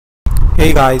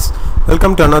Hey guys,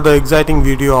 welcome to another exciting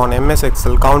video on MS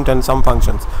Excel count and sum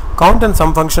functions. Count and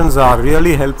sum functions are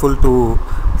really helpful to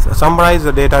summarize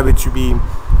the data which we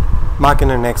mark in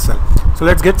an Excel. So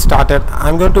let's get started.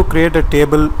 I'm going to create a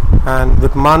table and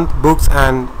with month, books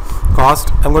and cost.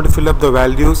 I'm going to fill up the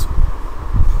values.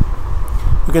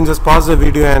 You can just pause the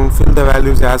video and fill the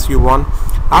values as you want.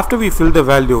 After we fill the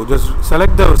value, just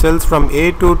select the cells from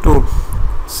A2 to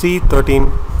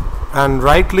C13 and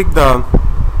right click the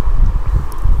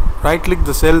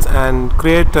cells and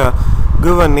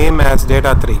give a name as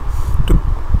data 3.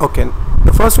 Okay,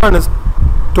 the first one is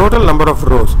total number of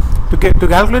rows. To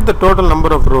calculate the total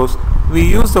number of rows, we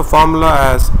use the formula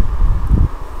as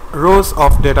rows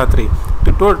of data 3.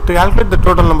 To calculate the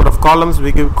total number of columns,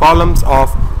 we give columns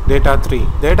of data 3.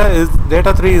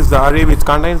 Data 3 is the array which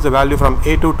contains the value from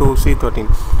A2 to C13.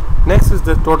 Next is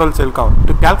the total cell count.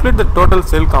 To calculate the total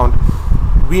cell count,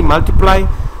 we multiply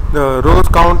the rows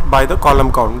count by the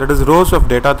column count, that is rows of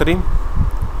data 3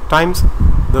 times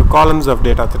the columns of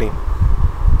data 3.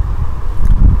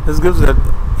 This gives that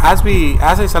as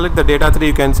I select the data 3,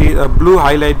 you can see a blue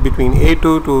highlight between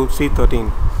A2 to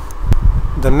C13.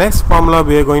 The next formula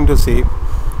we are going to see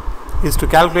is to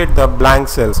calculate the blank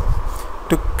cells.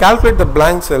 To calculate the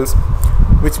blank cells,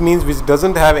 which means which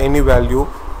doesn't have any value,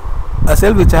 a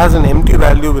cell which has an empty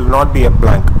value will not be a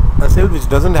blank. A cell which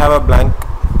doesn't have a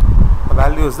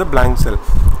value is the blank cell.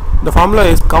 The formula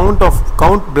is count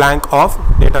blank of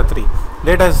data 3.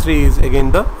 Data 3 is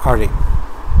again the array.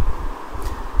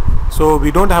 So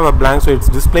we don't have a blank, so it's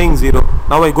displaying 0.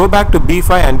 Now I go back to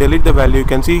B5 and delete the value. You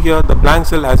can see here the blank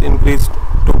cell has increased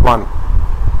to 1.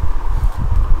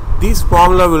 These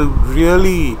formula will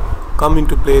really come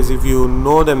into place if you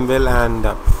know them well, and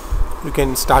you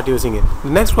can start using it. The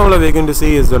next formula we're going to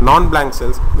see is the non-blank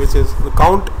cells, which is the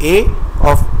count A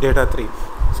of data 3.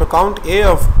 So count A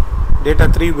of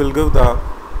data 3 will give the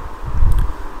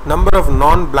number of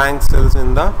non-blank cells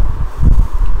in the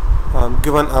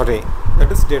given array,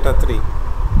 that is data 3.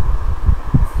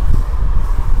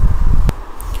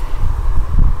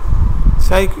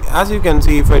 So as you can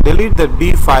see, if I delete the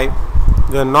B5,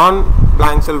 the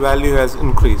non-blank cell value has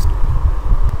increased.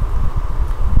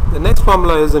 The next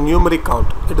formula is the numeric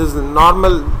count. It is the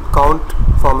normal count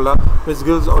formula which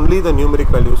gives only the numeric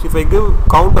values. If I give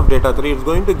count of data 3, it's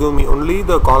going to give me only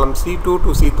the column C2 to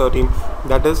C13,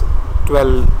 that is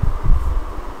 12.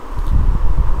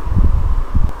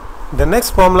 The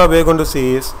next formula we are going to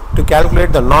see is to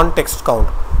calculate the non-text count,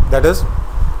 that is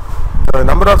the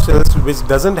number of cells which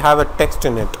doesn't have a text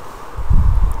in it.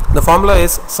 The formula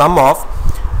is sum of,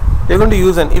 we are going to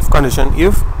use an if condition.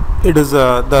 If it is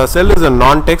the cell is a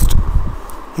non-text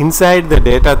inside the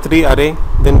data 3 array,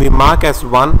 then we mark as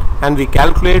 1 and we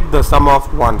calculate the sum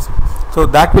of ones. So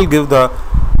that will give the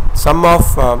sum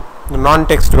of the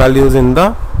non-text values in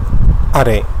the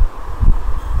array.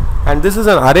 And this is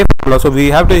an array formula, so we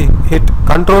have to hit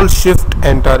Ctrl Shift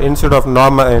Enter instead of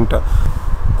normal Enter.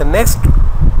 The next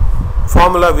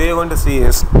formula we are going to see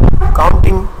is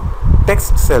counting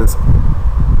text cells.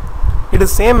 It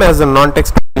is same as the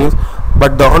non-text values,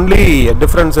 but the only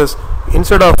difference is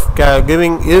instead of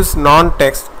giving is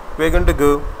non-text, we are going to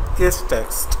give is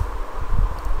text.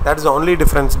 That is the only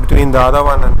difference between the other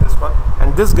one and this one,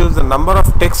 and this gives the number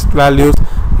of text values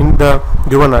in the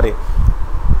given array.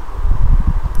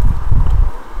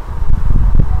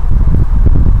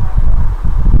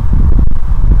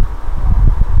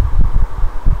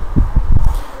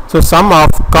 So sum of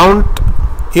count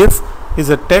if is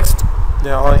a text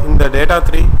or in the data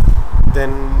 3,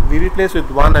 then we replace with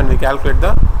 1 and we calculate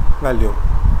the value.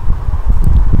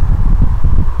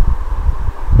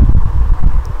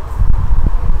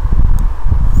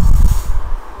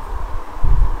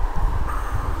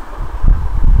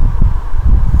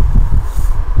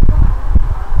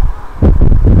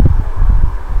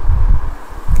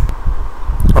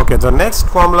 Okay, the next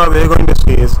formula we are going to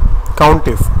see is count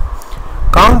if.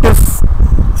 Count if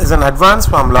is an advanced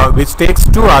formula which takes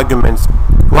two arguments.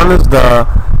 One is the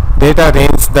data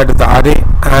range, that is the array,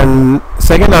 and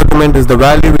second argument is the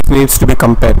value which needs to be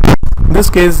compared. In this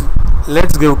case,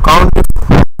 let's give count if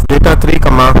data 3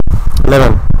 comma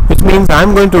 11, which means I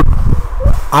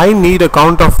need a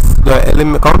count of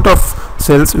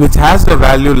cells which has the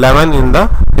value 11 in the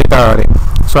data array.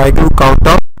 So I give count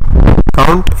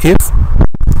if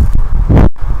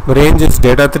range is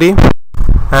data 3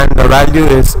 and the value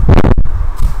is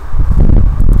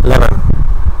 11.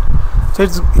 So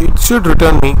it should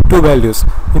return me two values.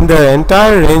 In the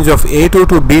entire range of A2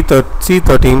 to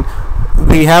C13,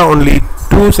 we have only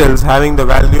two cells having the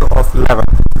value of 11.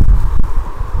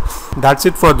 That's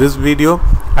it for this video.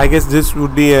 I guess this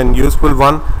would be a useful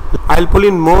one. I'll pull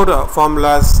in more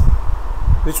formulas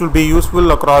which will be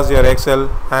useful across your Excel,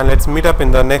 and let's meet up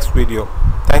in the next video.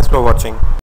 Thanks for watching.